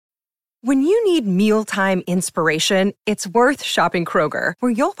When you need mealtime inspiration, it's worth shopping Kroger,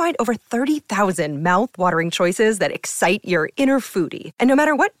 where you'll find over 30,000 mouth-watering choices that excite your inner foodie. And no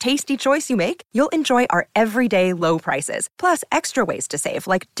matter what tasty choice you make, you'll enjoy our everyday low prices, plus extra ways to save,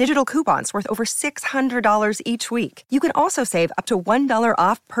 like digital coupons worth over $600 each week. You can also save up to $1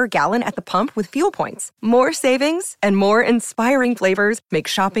 off per gallon at the pump with fuel points. More savings and more inspiring flavors make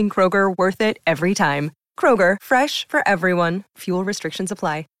shopping Kroger worth it every time. Kroger, fresh for everyone. Fuel restrictions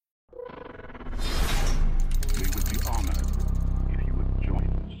apply.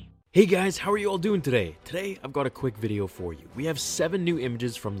 Hey guys, how are you all doing today? Today, I've got a quick video for you. We have 7 new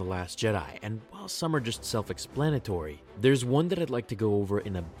images from The Last Jedi, and while some are just self-explanatory, there's one that I'd like to go over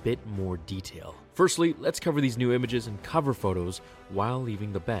in a bit more detail. Firstly, let's cover these new images and cover photos while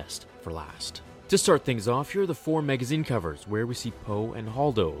leaving the best for last. To start things off, here are the 4 magazine covers, where we see Poe and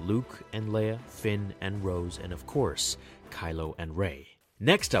Holdo, Luke and Leia, Finn and Rose, and of course, Kylo and Rey.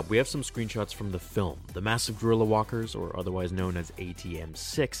 Next up, we have some screenshots from the film, the massive gorilla walkers, or otherwise known as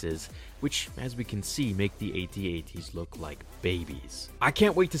AT-M6s, which, as we can see, make the AT-ATs look like babies. I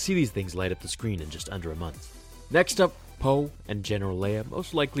can't wait to see these things light up the screen in just under a month. Next up, Poe and General Leia,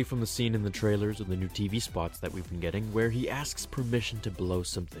 most likely from the scene in the trailers or the new TV spots that we've been getting, where he asks permission to blow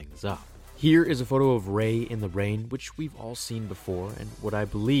some things up. Here is a photo of Rey in the rain, which we've all seen before, and what I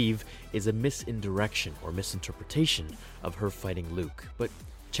believe is a misindirection or misinterpretation of her fighting Luke. But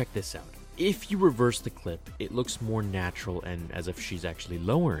check this out. If you reverse the clip, it looks more natural and as if she's actually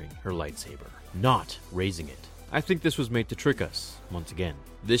lowering her lightsaber, not raising it. I think this was made to trick us, once again.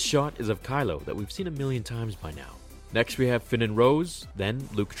 This shot is of Kylo that we've seen a million times by now. Next we have Finn and Rose, then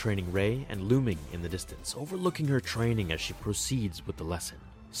Luke training Rey and looming in the distance, overlooking her training as she proceeds with the lesson.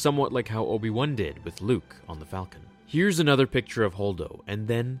 Somewhat like how Obi-Wan did with Luke on the Falcon. Here's another picture of Holdo, and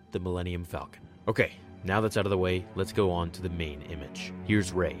then the Millennium Falcon. Okay, now that's out of the way, let's go on to the main image.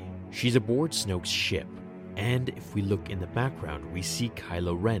 Here's Rey. She's aboard Snoke's ship, and if we look in the background, we see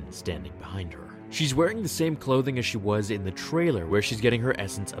Kylo Ren standing behind her. She's wearing the same clothing as she was in the trailer, where she's getting her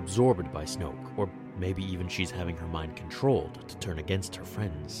essence absorbed by Snoke, or maybe even she's having her mind controlled to turn against her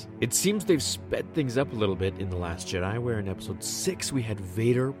friends. It seems they've sped things up a little bit in The Last Jedi, where in episode 6 we had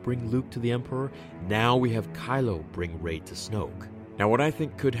Vader bring Luke to the Emperor, now we have Kylo bring Rey to Snoke. Now what I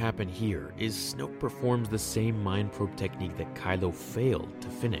think could happen here is Snoke performs the same mind probe technique that Kylo failed to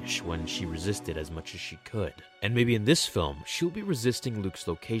finish when she resisted as much as she could. And maybe in this film, she'll be resisting Luke's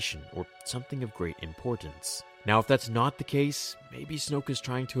location or something of great importance. Now if that's not the case, maybe Snoke is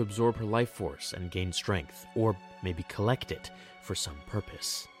trying to absorb her life force and gain strength, or maybe collect it for some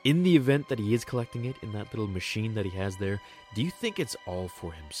purpose. In the event that he is collecting it in that little machine that he has there, do you think it's all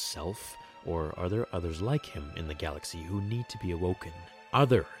for himself? Or are there others like him in the galaxy who need to be awoken?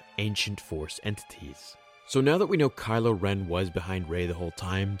 Other ancient Force entities. So now that we know Kylo Ren was behind Rey the whole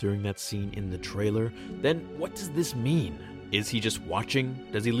time during that scene in the trailer, then what does this mean? Is he just watching?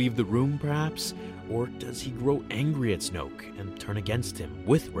 Does he leave the room perhaps? Or does he grow angry at Snoke and turn against him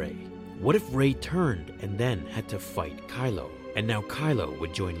with Rey? What if Rey turned and then had to fight Kylo? And now Kylo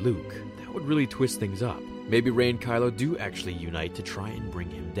would join Luke? That would really twist things up. Maybe Rey and Kylo do actually unite to try and bring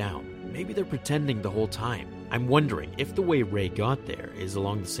him down. Maybe they're pretending the whole time. I'm wondering if the way Rey got there is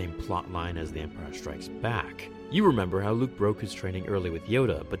along the same plot line as The Empire Strikes Back. You remember how Luke broke his training early with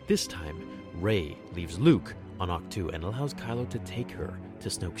Yoda, but this time, Rey leaves Luke on Ahch-To and allows Kylo to take her to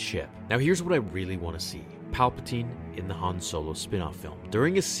Snoke's ship. Now here's what I really want to see. Palpatine in the Han Solo spin-off film,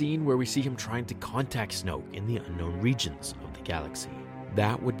 during a scene where we see him trying to contact Snoke in the unknown regions of the galaxy.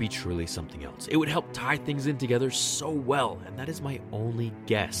 That would be truly something else. It would help tie things in together so well, and that is my only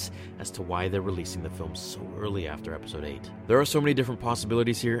guess as to why they're releasing the film so early after Episode 8. There are so many different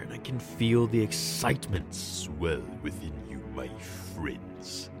possibilities here, and I can feel the excitement swell within you, my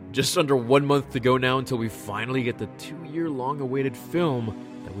friends. Just under 1 month to go now until we finally get the 2-year long-awaited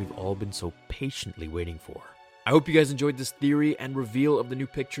film that we've all been so patiently waiting for. I hope you guys enjoyed this theory and reveal of the new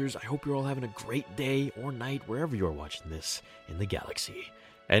pictures. I hope you're all having a great day or night wherever you're watching this in the galaxy.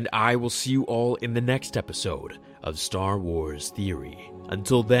 And I will see you all in the next episode of Star Wars Theory.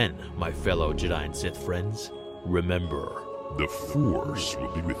 Until then, my fellow Jedi and Sith friends, remember, the Force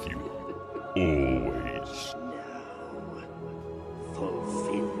will be with you always.